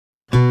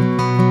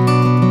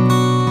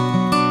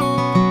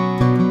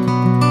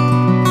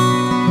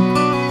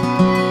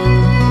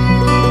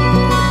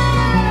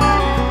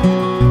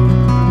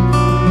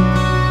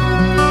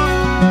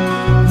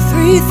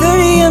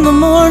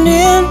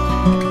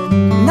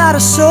not a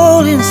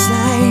soul in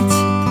sight.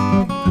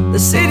 The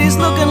city's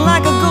looking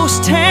like a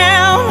ghost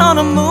town on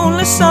a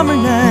moonless summer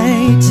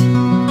night.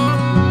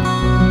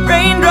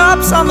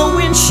 Raindrops on the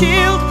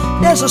windshield,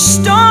 there's a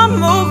storm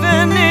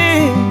moving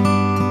in.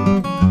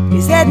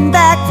 He's heading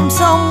back from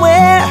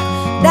somewhere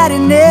that he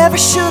never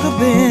should have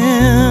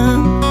been.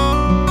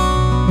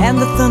 And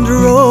the thunder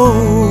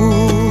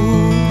rolls,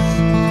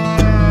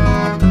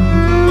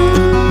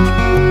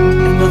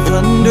 and the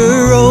thunder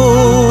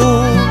rolls.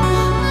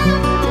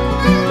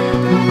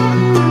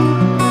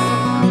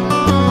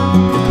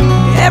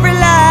 Every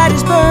light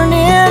is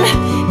burning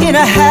in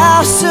a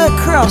house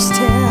across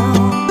town.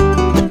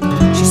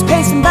 She's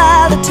pacing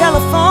by the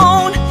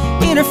telephone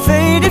in her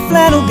faded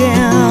flannel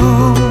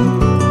gown,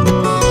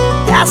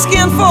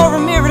 asking for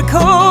a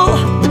miracle,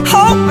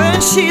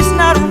 hoping she's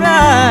not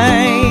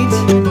right,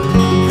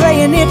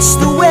 praying it's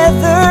the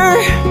weather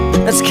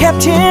that's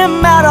kept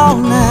him out all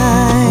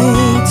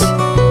night.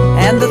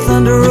 And the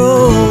thunder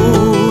rolls,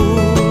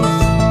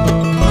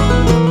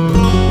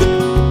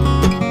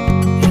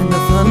 and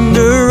the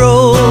thunder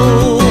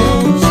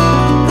rolls,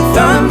 the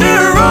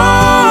thunder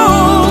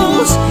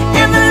rolls,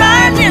 and the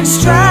lightning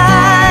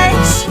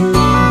strikes.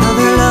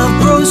 Another love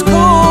grows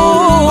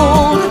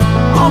cold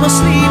on a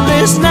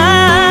sleepless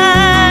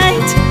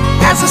night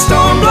as the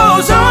storm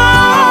blows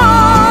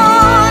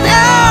on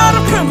out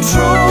of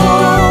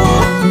control.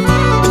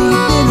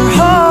 Deep in her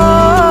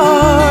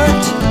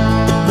heart,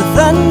 the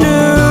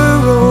thunder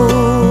rolls.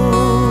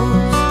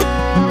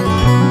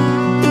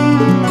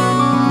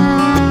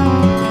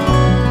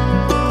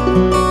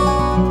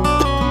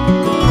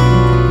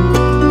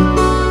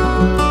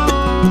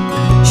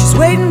 She's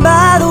waiting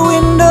by the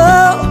window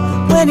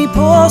when he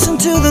pulls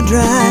into the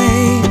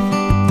drive.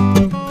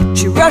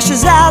 She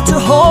rushes out to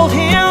hold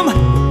him,